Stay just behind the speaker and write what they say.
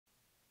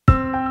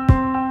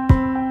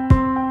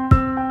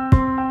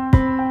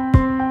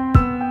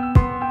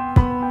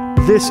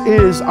This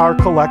is our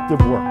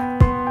collective work.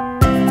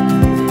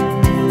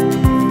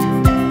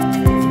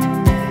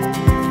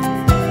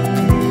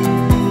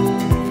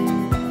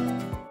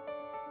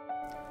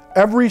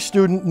 Every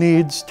student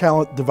needs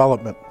talent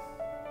development.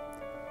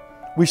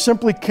 We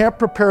simply can't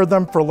prepare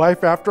them for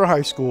life after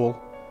high school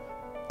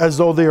as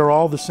though they are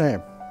all the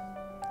same.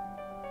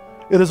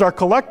 It is our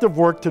collective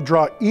work to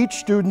draw each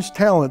student's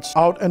talents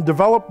out and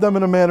develop them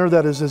in a manner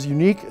that is as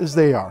unique as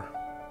they are.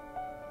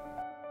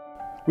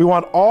 We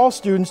want all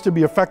students to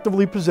be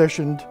effectively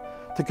positioned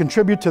to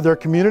contribute to their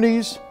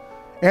communities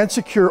and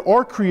secure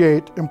or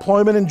create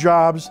employment and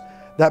jobs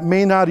that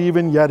may not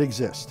even yet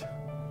exist.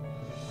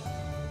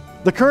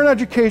 The current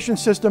education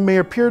system may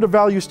appear to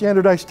value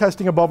standardized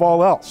testing above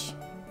all else.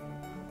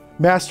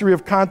 Mastery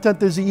of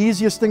content is the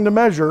easiest thing to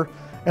measure,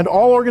 and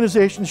all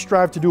organizations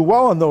strive to do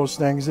well on those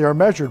things they are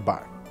measured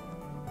by.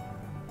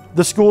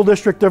 The School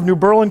District of New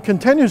Berlin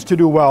continues to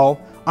do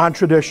well on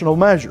traditional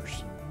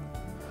measures.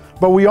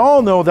 But we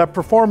all know that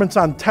performance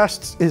on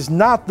tests is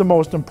not the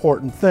most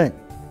important thing.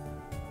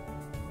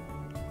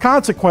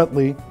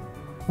 Consequently,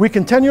 we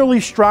continually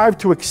strive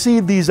to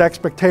exceed these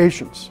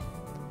expectations.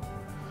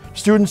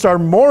 Students are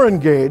more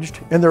engaged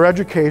in their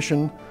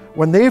education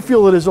when they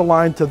feel it is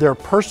aligned to their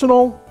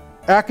personal,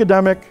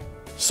 academic,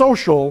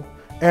 social,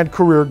 and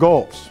career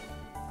goals.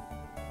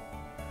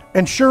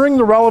 Ensuring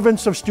the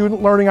relevance of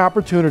student learning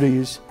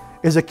opportunities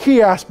is a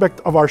key aspect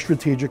of our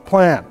strategic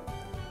plan.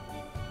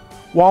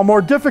 While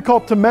more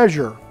difficult to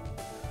measure,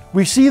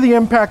 we see the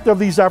impact of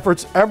these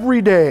efforts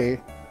every day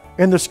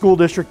in the School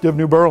District of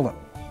New Berlin.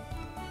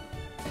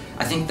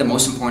 I think the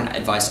most important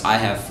advice I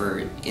have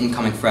for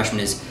incoming freshmen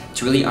is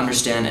to really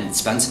understand and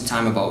spend some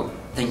time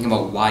thinking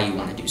about why you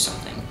want to do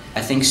something.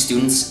 I think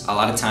students a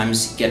lot of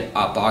times get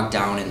bogged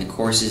down in the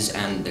courses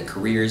and the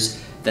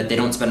careers that they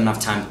don't spend enough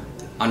time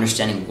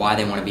understanding why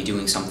they want to be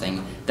doing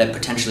something that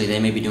potentially they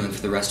may be doing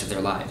for the rest of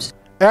their lives.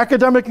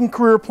 Academic and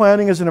career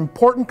planning is an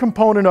important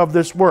component of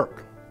this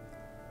work.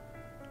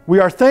 We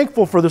are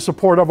thankful for the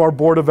support of our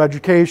Board of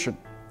Education.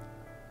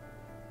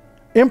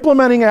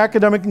 Implementing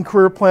academic and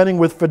career planning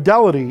with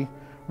fidelity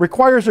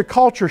requires a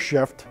culture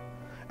shift,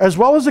 as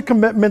well as a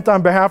commitment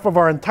on behalf of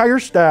our entire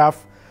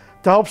staff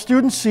to help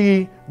students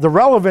see the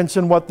relevance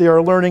in what they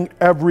are learning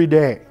every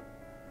day.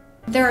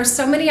 There are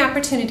so many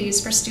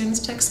opportunities for students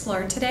to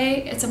explore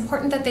today. It's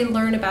important that they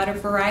learn about a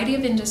variety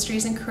of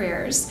industries and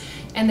careers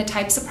and the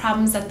types of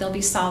problems that they'll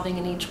be solving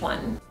in each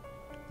one.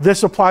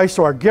 This applies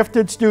to our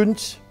gifted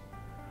students,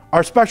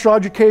 our special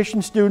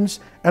education students,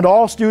 and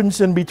all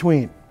students in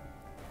between.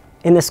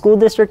 In the School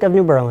District of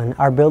New Berlin,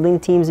 our building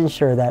teams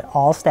ensure that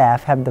all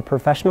staff have the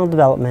professional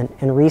development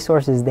and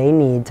resources they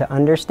need to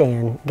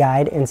understand,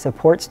 guide, and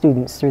support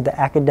students through the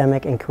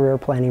academic and career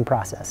planning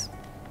process.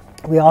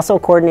 We also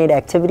coordinate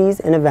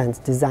activities and events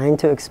designed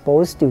to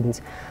expose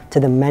students to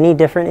the many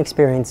different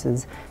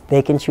experiences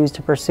they can choose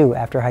to pursue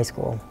after high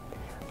school.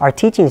 Our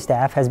teaching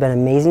staff has been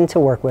amazing to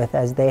work with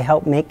as they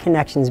help make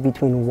connections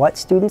between what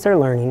students are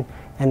learning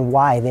and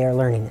why they are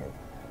learning it.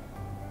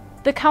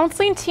 The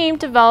counseling team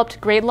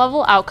developed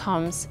grade-level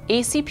outcomes,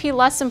 ACP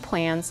lesson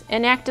plans,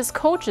 and act as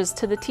coaches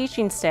to the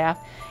teaching staff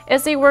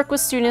as they work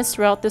with students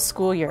throughout the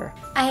school year.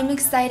 I am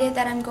excited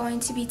that I'm going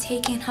to be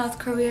taking Health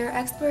Career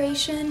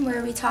Exploration,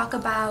 where we talk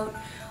about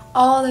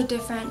all the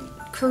different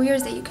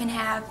careers that you can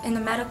have in the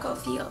medical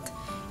field.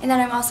 And then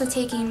I'm also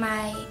taking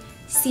my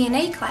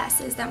CNA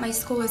classes that my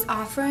school is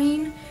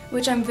offering,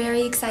 which I'm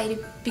very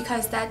excited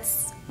because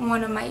that's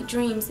one of my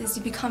dreams, is to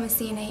become a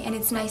CNA, and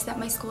it's nice that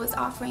my school is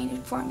offering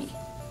it for me.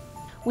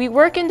 We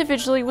work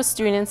individually with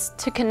students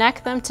to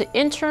connect them to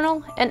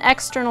internal and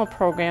external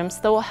programs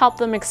that will help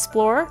them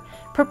explore,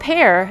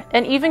 prepare,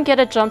 and even get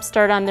a jump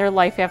start on their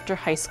life after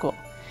high school.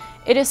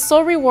 It is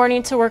so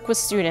rewarding to work with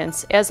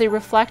students as they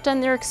reflect on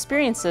their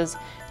experiences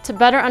to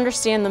better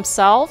understand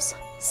themselves,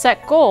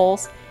 set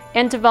goals,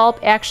 and develop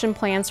action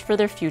plans for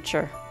their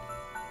future.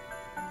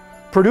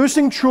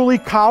 Producing truly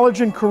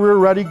college and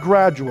career-ready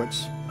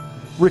graduates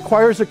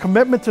requires a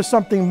commitment to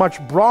something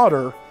much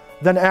broader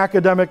than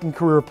academic and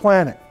career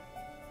planning.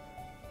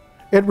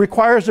 It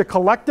requires a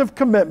collective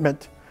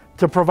commitment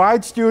to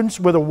provide students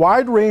with a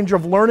wide range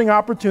of learning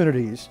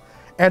opportunities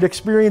and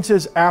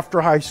experiences after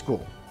high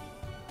school.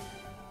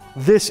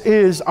 This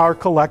is our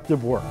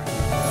collective work.